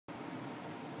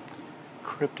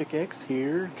Cryptic X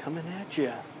here, coming at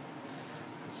ya.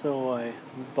 So I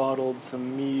bottled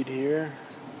some mead here.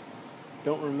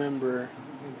 Don't remember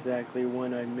exactly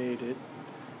when I made it.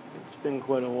 It's been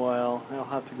quite a while. I'll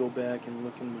have to go back and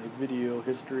look in my video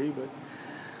history, but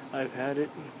I've had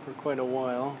it for quite a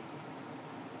while.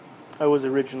 I was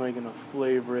originally going to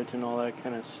flavor it and all that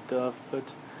kind of stuff,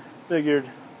 but figured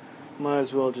might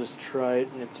as well just try it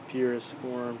in its purest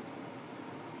form.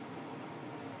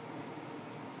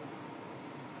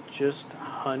 Just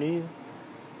honey,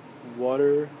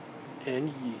 water,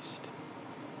 and yeast.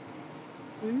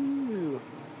 Ooh.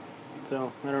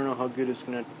 So, I don't know how good it's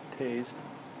going to taste.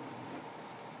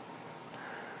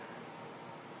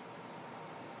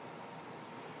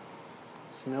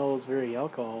 Smells very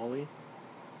alcohol-y.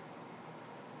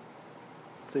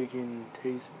 So you can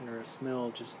taste or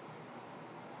smell just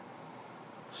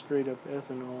straight up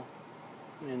ethanol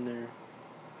in there.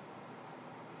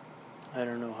 I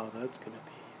don't know how that's going to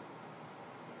be.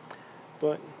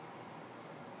 But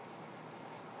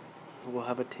we'll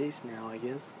have a taste now, I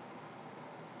guess.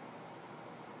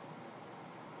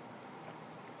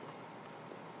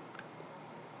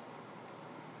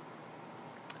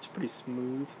 It's pretty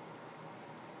smooth.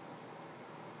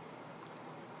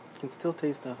 You can still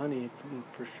taste the honey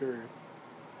for sure.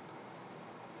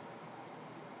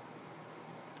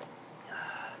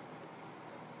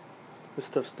 This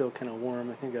stuff's still kind of warm.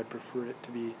 I think I'd prefer it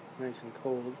to be nice and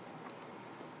cold.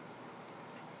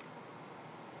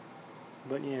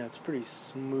 But yeah, it's pretty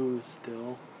smooth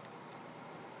still.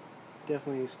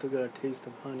 Definitely still got a taste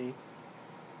of honey.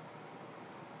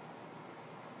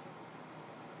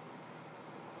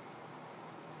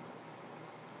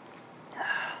 I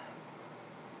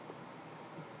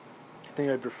think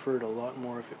I'd prefer it a lot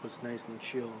more if it was nice and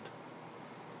chilled.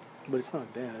 But it's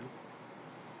not bad.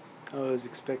 I was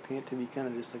expecting it to be kind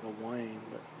of just like a wine,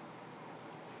 but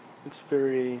it's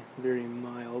very, very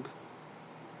mild.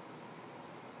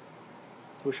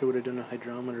 Wish I would have done a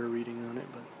hydrometer reading on it,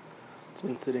 but it's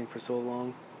been sitting for so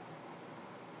long.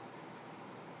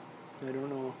 I don't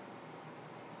know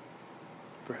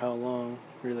for how long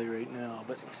really right now,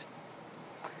 but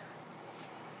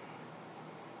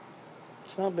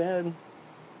it's not bad.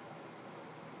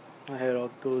 I had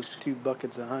all those 2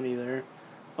 buckets of honey there.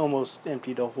 Almost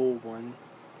emptied a whole one.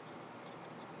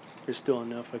 There's still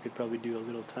enough. I could probably do a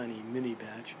little tiny mini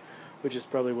batch, which is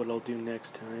probably what I'll do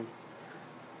next time.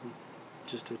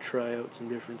 Just to try out some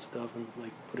different stuff and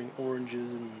like putting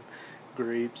oranges and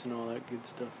grapes and all that good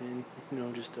stuff in,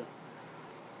 just to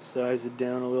size it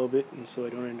down a little bit, and so I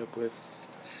don't end up with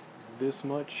this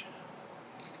much.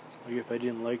 Like if I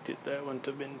didn't like it, that wouldn't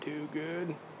have been too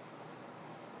good.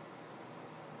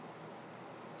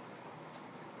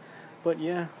 But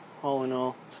yeah, all in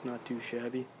all, it's not too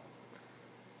shabby.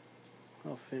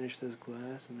 I'll finish this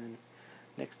glass, and then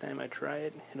next time I try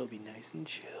it, it'll be nice and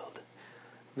chilled.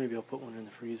 Maybe I'll put one in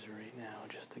the freezer right now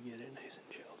just to get it nice and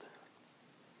chilled.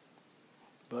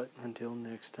 But until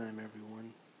next time,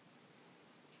 everyone,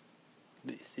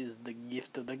 this is the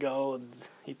gift of the gods.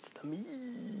 It's the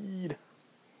mead.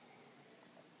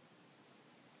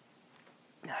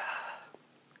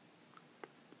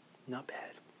 Not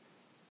bad.